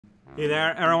Hey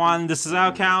there, everyone, this is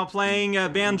Cow playing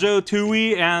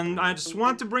Banjo-Tooie, and I just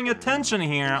want to bring attention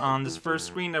here on this first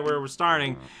screen that we're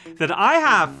starting, that I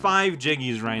have 5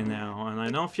 jiggies right now, and I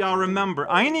know if y'all remember,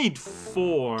 I need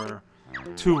 4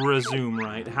 to resume,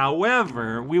 right?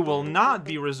 However, we will not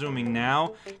be resuming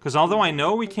now, because although I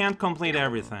know we can't complete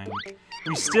everything,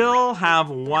 we still have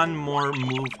 1 more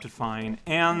move to find,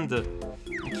 and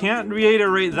I can't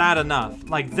reiterate that enough.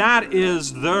 Like, that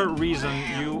is the reason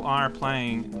you are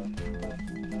playing.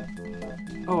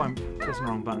 Oh, I'm pressing the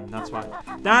wrong button, that's why.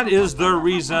 That is the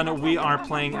reason we are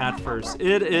playing at first.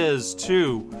 It is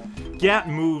to get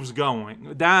moves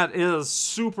going. That is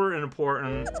super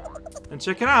important. And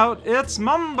check it out, it's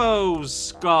Mumbo's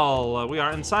skull. We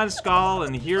are inside a skull,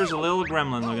 and here's a little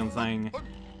gremlin looking thing.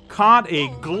 Caught a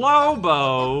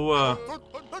glowbo.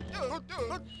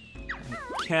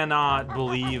 I cannot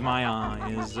believe my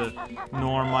eyes,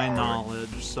 nor my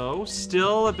knowledge. So,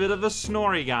 still a bit of a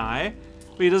snory guy,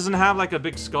 but he doesn't have like a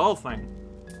big skull thing.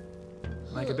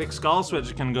 Like a big skull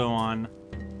switch can go on.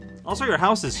 Also, your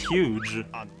house is huge.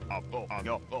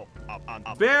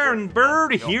 Bear and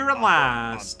bird here at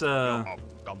last.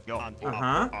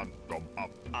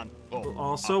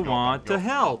 Also want to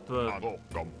help.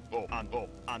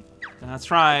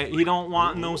 That's right, he don't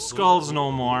want no skulls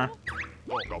no more.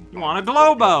 You want a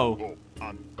glowbo.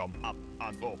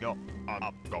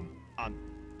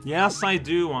 Yes, I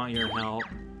do want your help,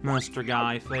 Mr.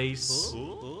 Guy Face.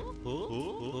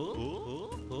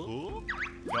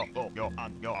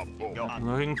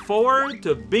 Looking forward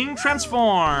to being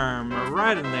transformed.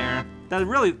 Right in there. That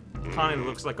really kind of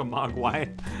looks like a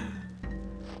mogwai.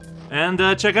 And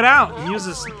check it out. He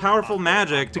uses powerful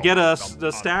magic to get us the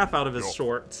staff out of his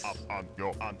shorts.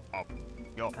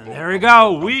 And there we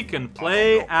go. We can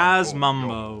play as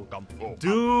Mumbo.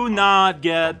 Do not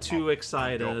get too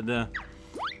excited.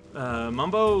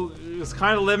 Mumbo is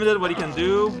kind of limited what he can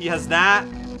do. He has that.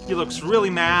 He looks really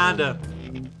mad.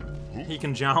 He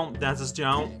can jump. That's his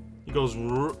jump. He goes...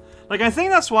 Like, I think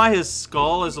that's why his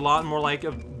skull is a lot more like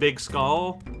a big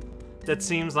skull. That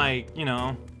seems like, you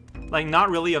know... Like, not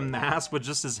really a mask, but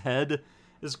just his head.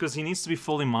 Is because he needs to be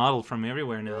fully modeled from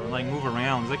everywhere now. Like, move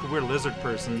around. He's like a weird lizard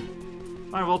person.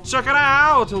 Alright, well, check it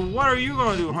out! What are you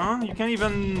gonna do, huh? You can't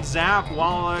even zap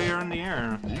while you're in the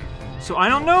air. So, I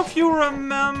don't know if you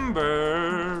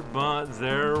remember, but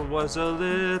there was a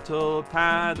little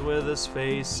pad with his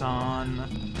face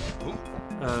on.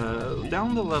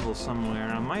 Down the level somewhere.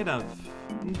 I might have...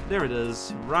 There it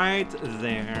is. Right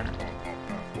there.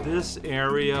 This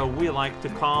area we like to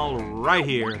call right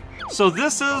here. So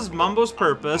this is Mumbo's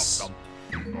purpose.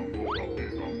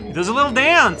 He does a little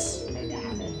dance.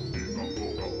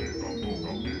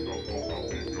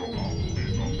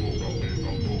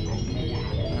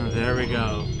 There we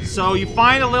go. So you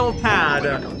find a little pad,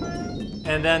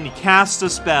 and then you cast a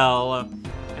spell,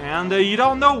 and you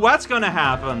don't know what's gonna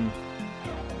happen.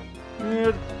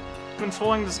 You're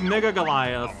controlling this Mega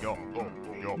Goliath.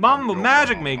 Mumbo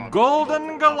magic make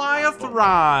Golden Goliath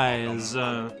rise.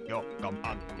 For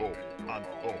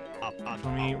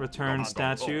me, return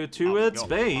statue to its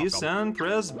base and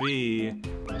press B.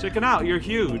 Check it out, you're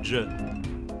huge.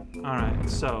 Alright,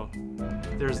 so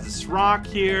there's this rock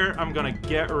here. I'm gonna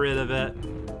get rid of it.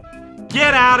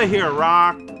 Get out of here,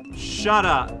 rock! Shut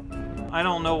up. I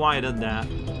don't know why I did that.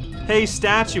 Hey,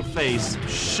 statue face,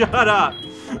 shut up.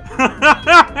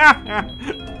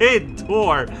 Hey,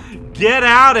 door. Get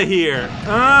out of here!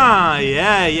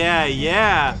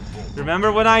 Yeah.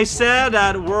 Remember what I said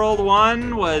that World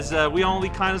 1 was, we only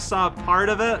kind of saw part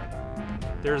of it?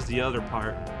 There's the other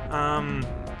part.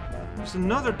 There's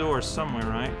another door somewhere,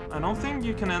 right? I don't think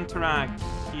you can interact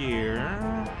here.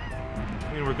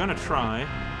 I mean, we're gonna try.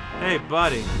 Hey,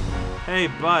 buddy. Hey,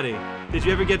 buddy. Did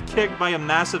you ever get kicked by a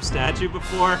massive statue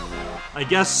before? I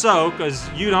guess so, because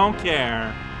you don't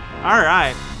care.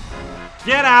 Alright.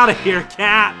 Get out of here,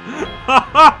 cat!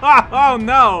 Oh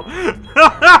no!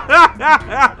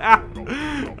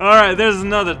 Alright, there's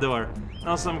another door.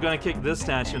 Also, I'm gonna kick this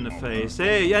statue in the face.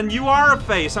 Hey, and you are a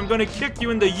face! I'm gonna kick you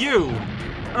in the U!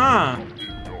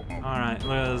 Alright,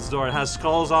 look at this door. It has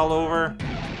skulls all over.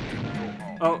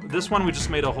 Oh, this one we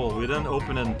just made a hole. We didn't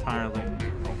open it entirely.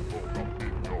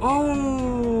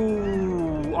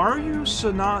 Oh, are you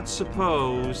not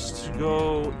supposed to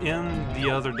go in the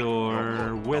other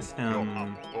door with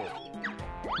him?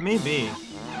 Maybe.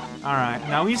 Alright,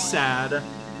 now he's sad.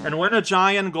 And when a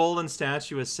giant golden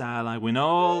statue is sad, like we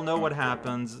all know what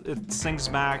happens, it sinks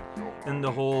back in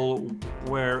the hole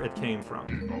where it came from.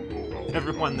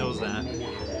 Everyone knows that.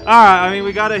 Alright, I mean,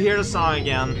 we gotta hear the song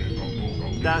again.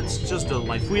 That's just the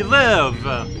life we live!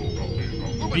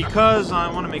 Because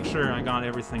I want to make sure I got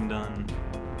everything done.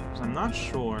 I'm not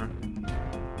sure.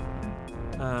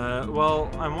 Well,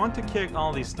 I want to kick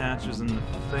all these statues in the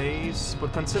face,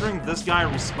 but considering this guy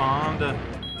respawned,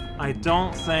 I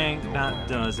don't think that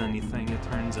does anything, it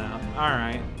turns out.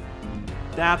 Alright.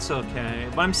 That's okay.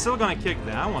 But I'm still gonna kick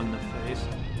that one in the face,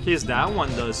 in case that one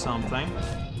does something.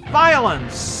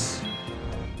 Violence!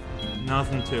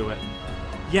 Nothing to it.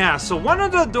 Yeah, so one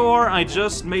of the door, I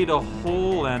just made a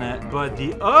hole in it, but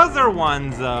the other one,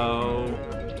 though,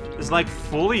 is like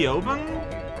fully open?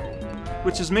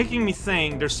 Which is making me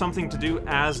think there's something to do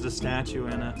as the statue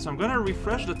in it. So I'm gonna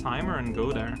refresh the timer and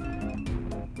go there.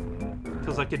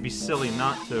 Feels like it'd be silly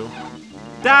not to.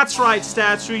 That's right,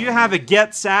 statue, you have a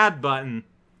get sad button.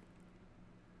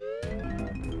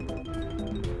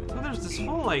 So there's this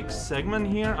whole, like, segment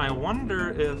here. I wonder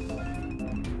if...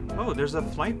 Oh, there's a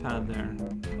flight pad there.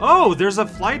 Oh, there's a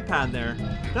flight pad there.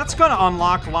 That's gonna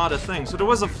unlock a lot of things. So there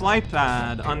was a flight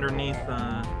pad underneath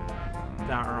that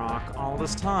rock all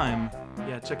this time.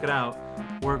 Yeah, check it out.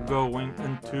 We're going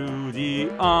into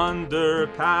the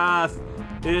underpath.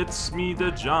 It's me, the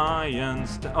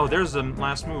giant. Oh, there's the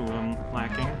last move I'm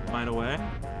lacking, by the way.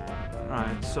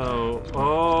 Alright, so...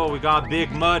 Oh, we got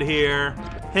big mud here.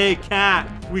 Hey, cat,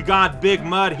 we got big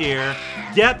mud here.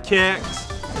 Get kicked.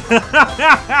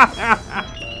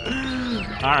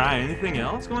 Alright, anything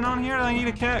else going on here that I need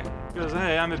to kick? Because,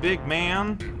 hey, I'm a big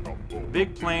man.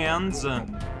 Big plans.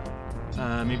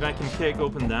 Maybe I can kick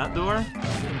open that door. I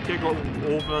can kick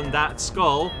open that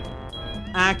skull.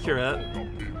 Accurate.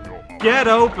 Get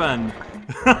open!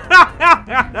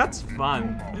 That's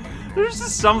fun. There's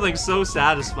just something so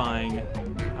satisfying.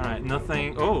 Alright,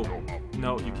 nothing. Oh,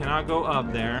 no, you cannot go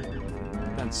up there.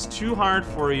 That's too hard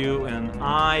for you, and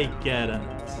I get it.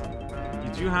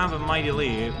 You do have a mighty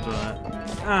leap, but...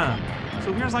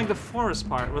 So here's like the forest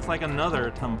part with like another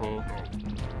temple.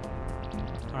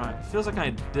 Alright, feels like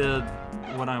I did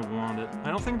what I wanted.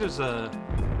 I don't think there's a...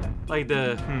 Like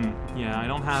the... yeah, I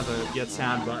don't have a get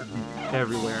sad button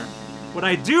everywhere. What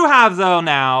I do have, though,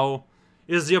 now,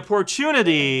 is the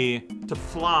opportunity to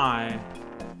fly.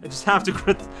 I just have to...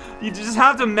 You just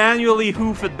have to manually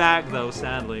hoof it back, though,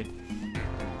 sadly.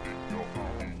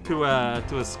 To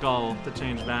a skull to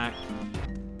change back.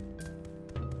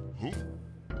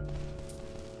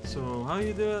 So, how do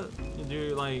you do it? You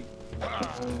do, like...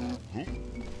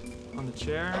 On the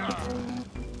chair?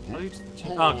 How do you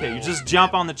okay, you just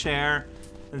jump on the chair,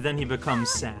 and then he becomes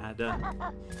sad.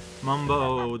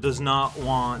 Mumbo does not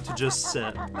want to just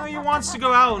sit. No, he wants to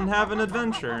go out and have an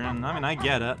adventure, and I mean, I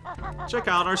get it. Check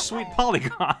out our sweet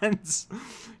polygons.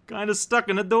 Kind of stuck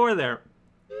in a door there.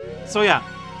 So yeah.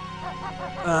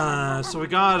 So we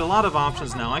got a lot of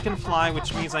options now. I can fly,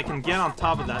 which means I can get on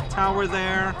top of that tower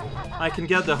there. I can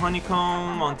get the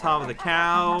honeycomb on top of the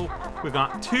cow. We've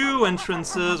got 2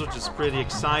 entrances, which is pretty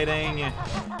exciting.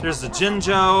 There's the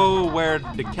jinjo, where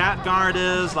the cat guard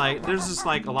is. Like, there's just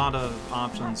like a lot of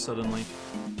options suddenly.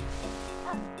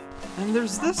 And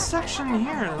there's this section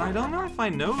here that I don't know if I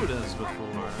noticed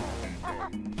before.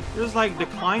 There's like the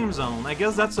climb zone. I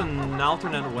guess that's an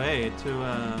alternate way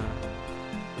to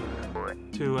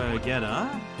get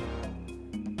up.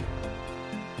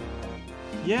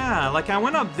 Yeah, like I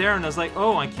went up there and I was like,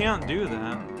 oh, I can't do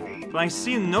that. But I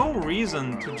see no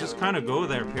reason to just kind of go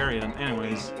there, period.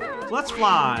 Anyways, let's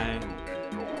fly.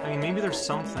 I mean, maybe there's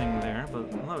something there,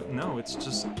 but no, it's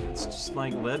just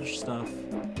like ledge stuff.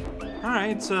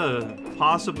 Alright, it's a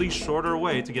possibly shorter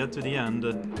way to get to the end.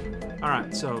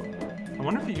 Alright, so I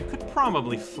wonder if you could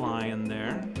probably fly in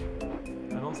there.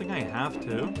 I don't think I have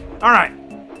to. Alright.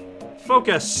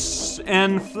 Focus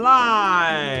and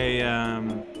fly!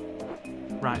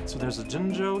 Right, so there's a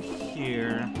jinjo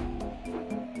here.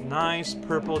 Nice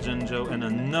purple jinjo and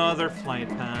another flight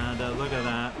pad. Look at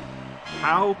that.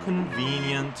 How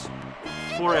convenient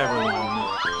for everyone.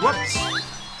 Whoops!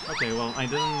 Okay, well, I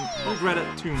didn't regret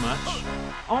it too much.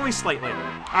 Only slightly.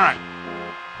 Alright.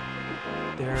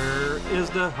 There is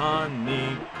the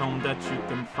honeycomb that you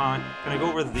can find. Can I go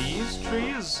over these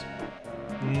trees?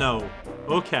 No.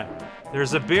 Okay.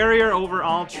 There's a barrier over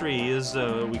all trees.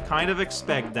 We kind of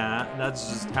expect that. That's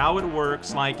just how it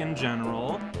works, like in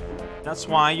general. That's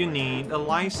why you need a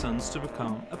license to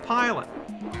become a pilot.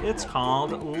 It's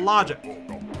called logic.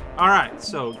 Alright,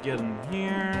 so get in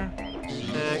here.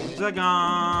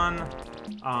 Hexagon.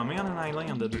 Aw, man, and I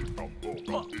landed.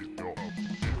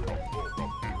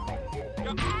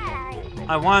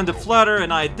 I wanted to flutter,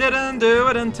 and I didn't do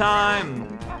it in time.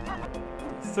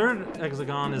 The 3rd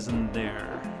hexagon is in there.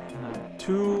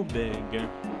 Too big.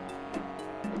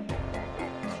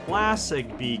 Classic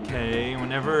BK,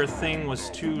 whenever a thing was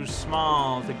too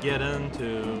small to get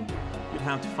into, you'd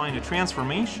have to find a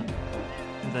transformation.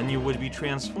 And then you would be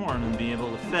transformed and be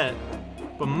able to fit.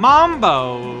 But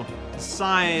Mambo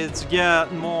decides to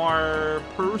get more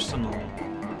personal.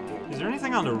 Is there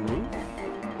anything on the roof?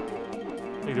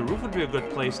 Like, the roof would be a good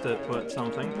place to put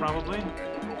something, probably.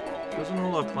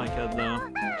 Doesn't look like it, though.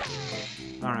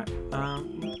 Alright,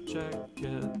 check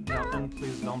it out, and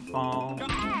please don't fall.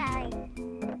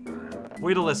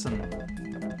 Way to listen.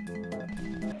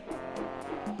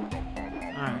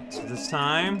 Alright, so this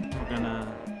time,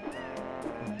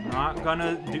 we're not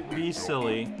gonna be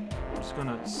silly. We're just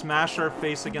gonna smash our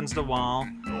face against the wall,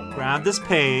 grab this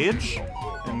page,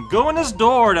 and go in this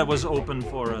door that was open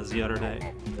for us the other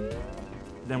day.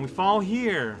 Then we fall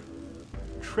here.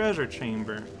 Treasure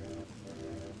chamber.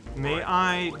 May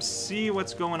I see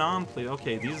what's going on, please?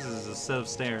 Okay, this is a set of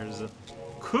stairs.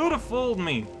 Could have fooled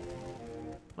me.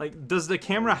 Like, does the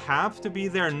camera have to be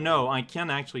there? No, I can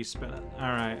actually spin it.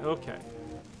 Alright, okay.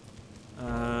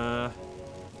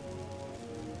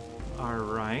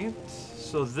 Alright.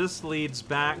 So this leads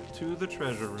back to the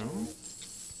treasure room.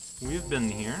 We've been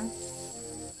here.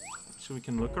 So we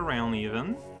can look around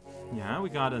even. Yeah, we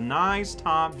got a nice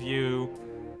top view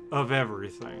of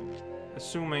everything.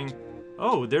 Assuming...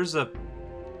 Oh, there's a...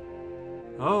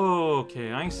 Oh,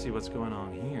 okay, I see what's going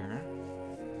on here.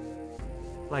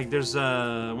 Like, there's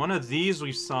a... One of these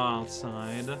we saw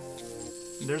outside.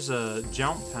 There's a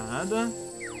jump pad.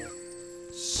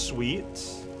 Sweet.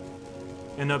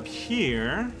 And up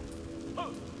here,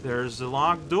 there's a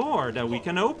locked door that we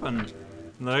can open.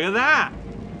 Look at that!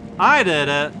 I did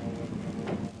it!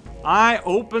 I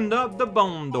opened up the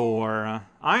bone door.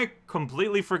 I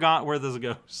completely forgot where this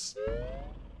goes.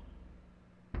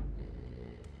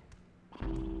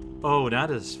 Oh,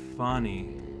 that is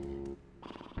funny.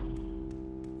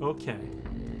 Okay.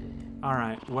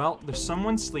 Alright, well, there's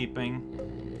someone sleeping.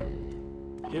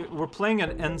 We're playing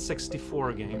an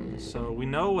N64 game, so we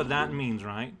know what that means,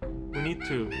 right? We need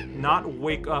to not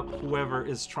wake up whoever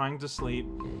is trying to sleep,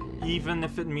 even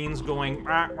if it means going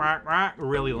rack, rack, rack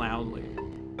really loudly.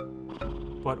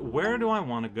 But where do I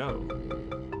want to go?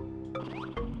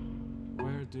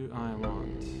 Where do I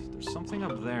want? There's something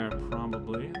up there,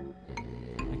 probably.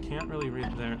 I can't really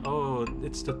read there. Oh,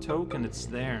 it's the token, it's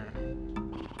there.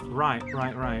 Right.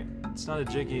 It's not a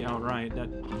Jiggy outright that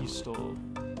he stole.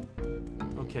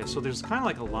 Okay, so there's kind of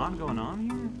like a lot going on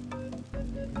here.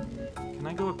 Can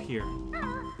I go up here?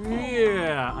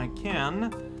 Yeah, I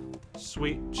can.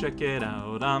 Sweet, check it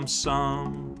out. I'm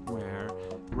somewhere.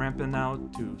 Ramping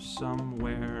out to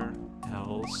somewhere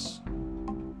else.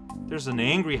 There's an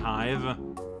angry hive.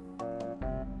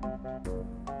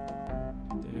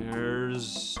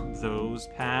 There's those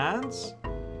pads.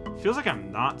 Feels like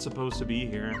I'm not supposed to be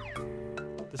here.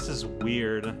 This is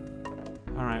weird.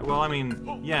 Alright, well, I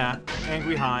mean, yeah,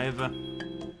 angry hive.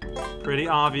 Pretty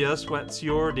obvious what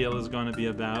your deal is going to be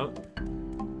about.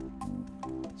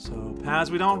 So, pads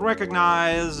we don't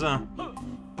recognize.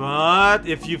 But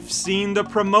if you've seen the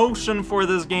promotion for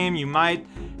this game, you might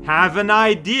have an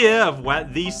idea of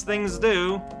what these things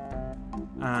do.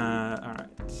 Alright,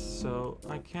 so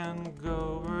I can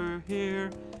go over here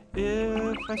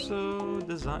if I so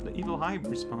desire. The evil hive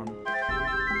respawn.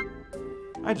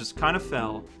 I just kind of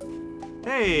fell.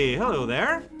 Hey, hello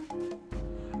there.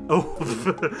 Oh.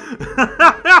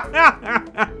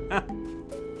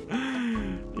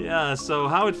 Yeah, so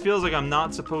how it feels like I'm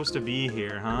not supposed to be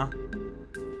here, huh?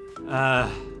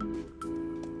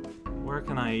 Where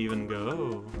can I even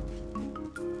go?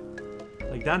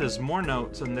 Like, that is more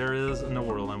notes than there is in the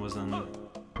world I was in.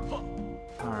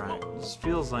 Alright, this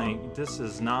feels like this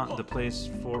is not the place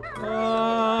for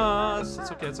us.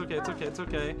 It's okay, it's okay, it's okay, it's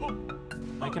okay.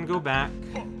 I can go back.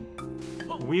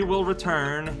 We will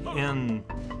return in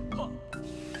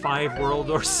 5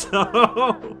 world or so.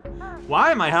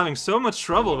 Why am I having so much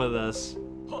trouble with this?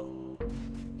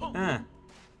 Yeah.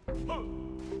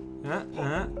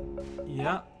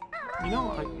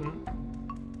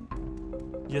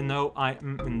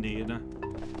 Indeed.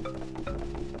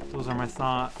 Those are my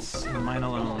thoughts, and mine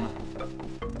alone.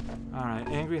 Alright,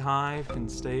 angry hive can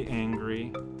stay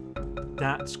angry.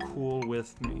 That's cool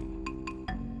with me.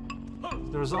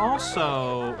 There's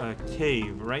also a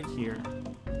cave right here.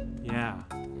 Yeah.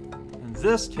 And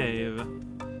this cave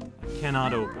I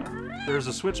cannot open. There's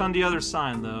a switch on the other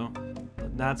side, though.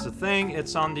 That's the thing,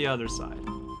 it's on the other side.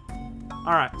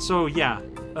 Alright, so yeah.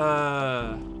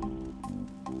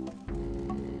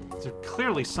 There's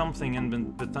clearly something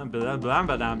in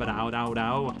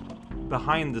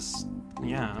behind this.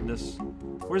 Yeah, this.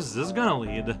 Where's this gonna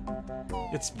lead?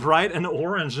 It's bright and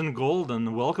orange and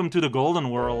golden. Welcome to the golden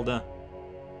world.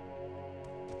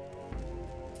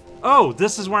 Oh,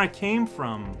 this is where I came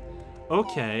from.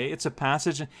 Okay, it's a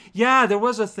passage. Yeah, there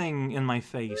was a thing in my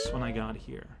face when I got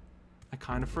here. I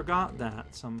kind of forgot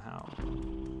that somehow.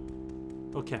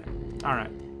 Okay,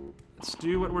 alright. Let's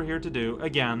do what we're here to do.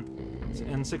 Again, it's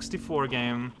an N64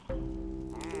 game.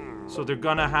 So they're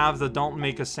gonna have the don't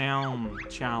make a sound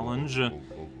challenge.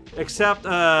 Except,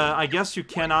 I guess you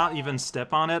cannot even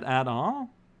step on it at all?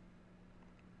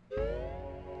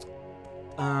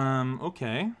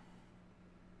 Okay.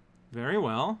 Very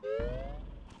well.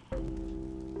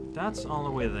 That's all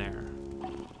the way there.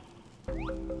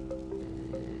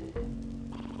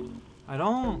 I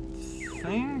don't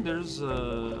think there's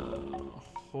a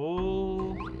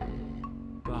hole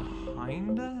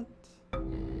behind it?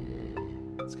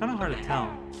 It's kind of hard to tell.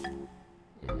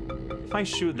 If I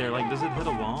shoot there, like, does it hit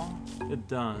a wall? It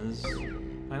does.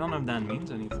 I don't know if that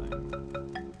means anything.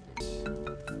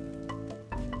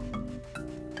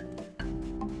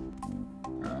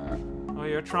 Oh,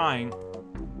 you're trying.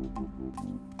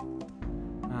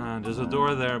 There's a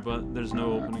door there, but there's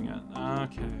no opening it.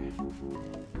 Okay.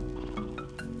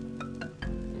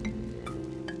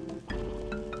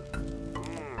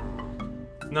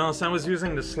 No, so I was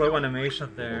using the slow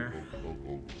animation there.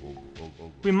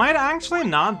 We might actually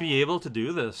not be able to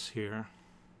do this here.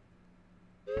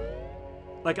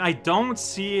 Like, I don't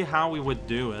see how we would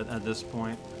do it at this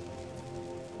point.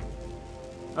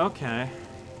 Okay.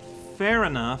 Fair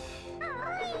enough.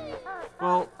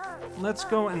 Well, let's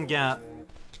go and get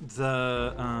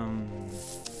the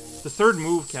third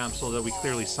move capsule that we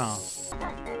clearly saw. So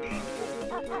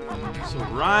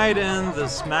right in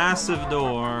this massive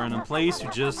door in a place you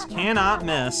just cannot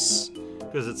miss,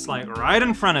 because it's like right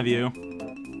in front of you.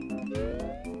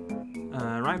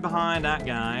 Right behind that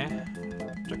guy.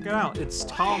 Check it out. It's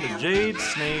called the Jade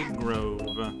Snake Grove.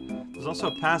 There's also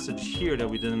a passage here that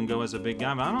we didn't go as a big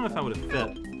guy, but I don't know if I would have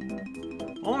fit.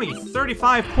 Only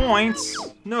 35 points.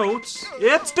 Notes.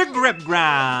 It's the grip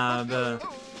grab.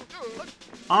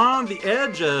 On the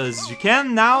edges, you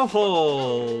can now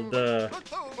hold.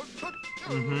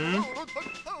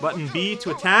 Button B to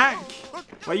attack.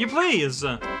 What you please.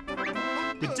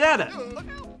 We did it.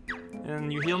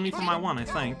 And you healed me for my one, I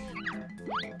think.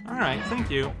 Alright, thank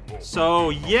you. So,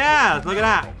 yeah, look at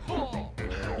that.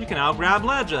 You can now grab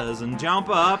ledges and jump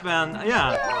up and,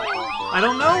 yeah. I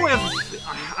don't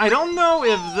know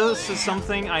if this is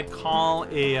something I'd call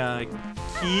a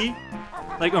key.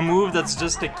 Like a move that's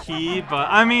just a key, but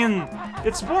I mean,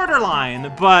 it's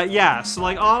borderline. But yeah, so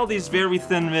like all these very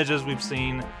thin midges we've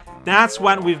seen, that's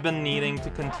what we've been needing to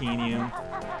continue.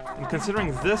 And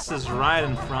considering this is right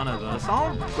in front of us,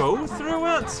 I'll go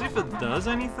through it, see if it does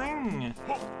anything.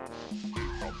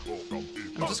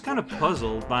 I'm just kind of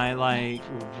puzzled by, like,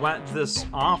 what this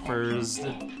offers.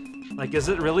 Like, is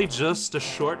it really just a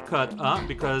shortcut up?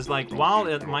 Because, like, while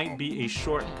it might be a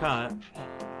shortcut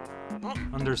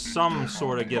under some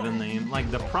sort of given name, like,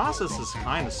 the process is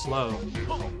kind of slow.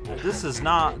 This is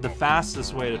not the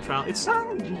fastest way to travel. It's not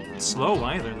slow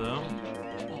either, though.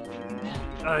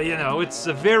 You know, it's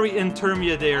a very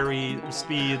intermediary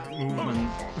speed movement,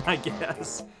 I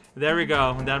guess. There we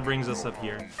go, and that brings us up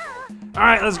here.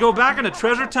 Alright, let's go back in the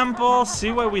treasure temple,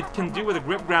 see what we can do with a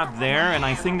grip grab there, and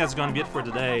I think that's gonna be it for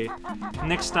today.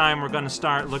 Next time, we're gonna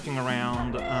start looking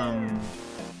around,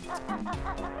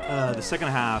 the second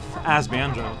half as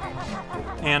Banjo,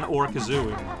 and or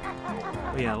Kazooie.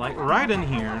 But yeah, like, right in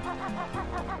here.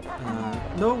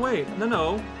 No, wait,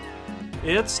 no.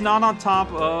 It's not on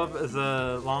top of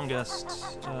the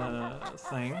longest,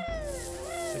 thing.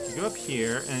 So you go up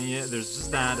here, and yeah, there's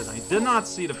just that, and I did not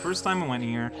see the first time I went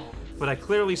here, but I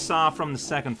clearly saw from the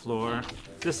second floor.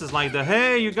 This is like the,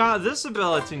 hey, you got this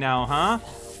ability now, huh?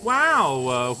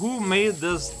 Wow, who made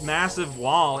this massive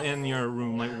wall in your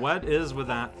room? Like, what is with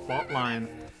that fault line?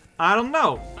 I don't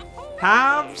know.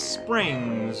 Have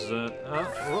springs.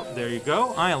 Oh, there you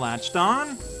go. I latched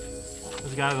on.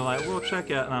 These guys are like, we'll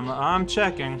check it, and I'm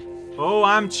checking. Oh,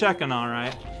 I'm checking,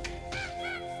 alright.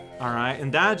 Alright,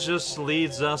 and that just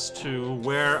leads us to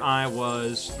where I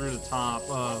was through the top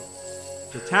of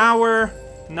the tower,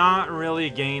 not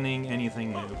really gaining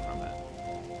anything new from it.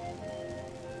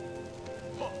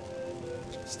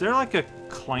 Is there like a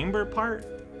climber part?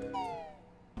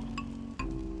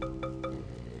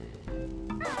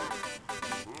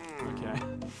 Okay.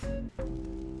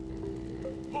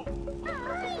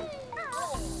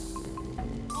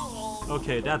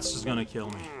 Okay, that's just gonna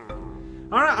kill me.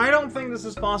 Alright, I don't think this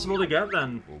is possible to get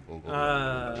then.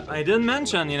 I didn't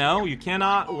mention, you know, you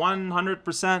cannot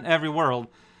 100% every world.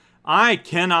 I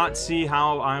cannot see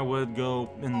how I would go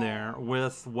in there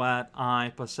with what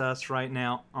I possess right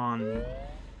now on me.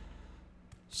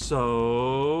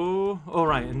 So...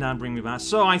 Alright, and that bring me back.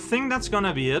 So I think that's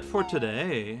gonna be it for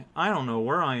today. I don't know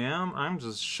where I am. I'm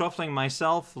just shuffling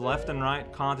myself left and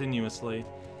right continuously.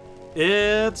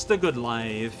 It's the good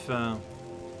life.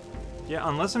 Yeah,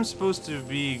 unless I'm supposed to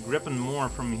be gripping more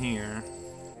from here.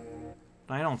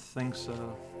 I don't think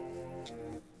so.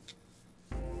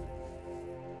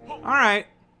 Alright.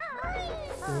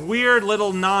 Weird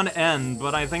little non-end,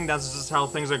 but I think that's just how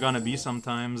things are gonna be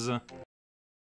sometimes.